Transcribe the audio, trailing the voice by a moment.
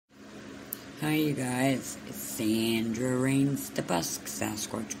Hi, you guys. It's Sandra Rains DeBusk,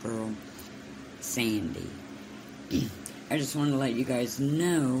 Sasquatch Girl, Sandy. I just want to let you guys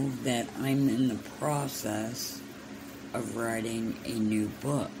know that I'm in the process of writing a new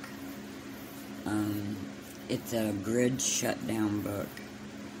book. It's a grid shutdown book.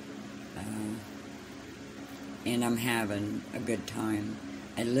 And I'm having a good time.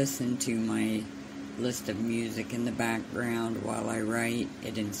 I listen to my list of music in the background while I write.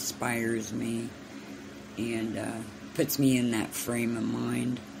 It inspires me and puts me in that frame of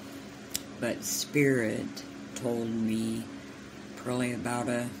mind. But Spirit told me probably about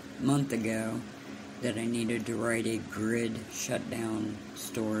a month ago that I needed to write a grid shutdown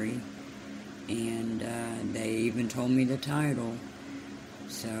story, and they even told me the title.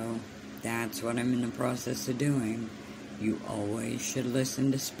 So that's what I'm in the process of doing. You always should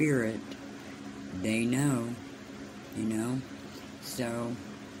listen to Spirit. They know, you know. So,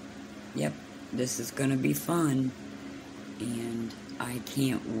 yep, this is going to be fun. And I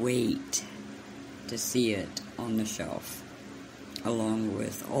can't wait to see it on the shelf, along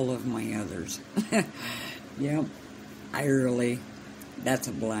with all of my others. Yep, that's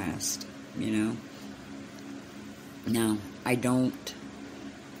a blast, you know. Now, I don't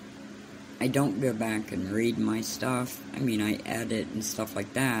go back and read my stuff. I mean, I edit and stuff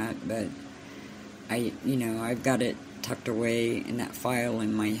like that, but I've got it tucked away in that file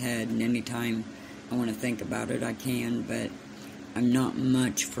in my head, and anytime I want to think about it, I can, but I'm not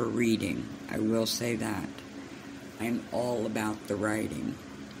much for reading. I will say that. I'm all about the writing.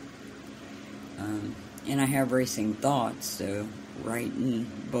 And I have racing thoughts, so writing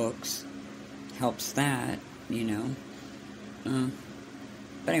books helps that, you know.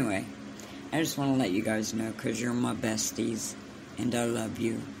 But anyway, I just want to let you guys know, because you're my besties, and I love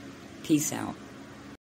you. Peace out.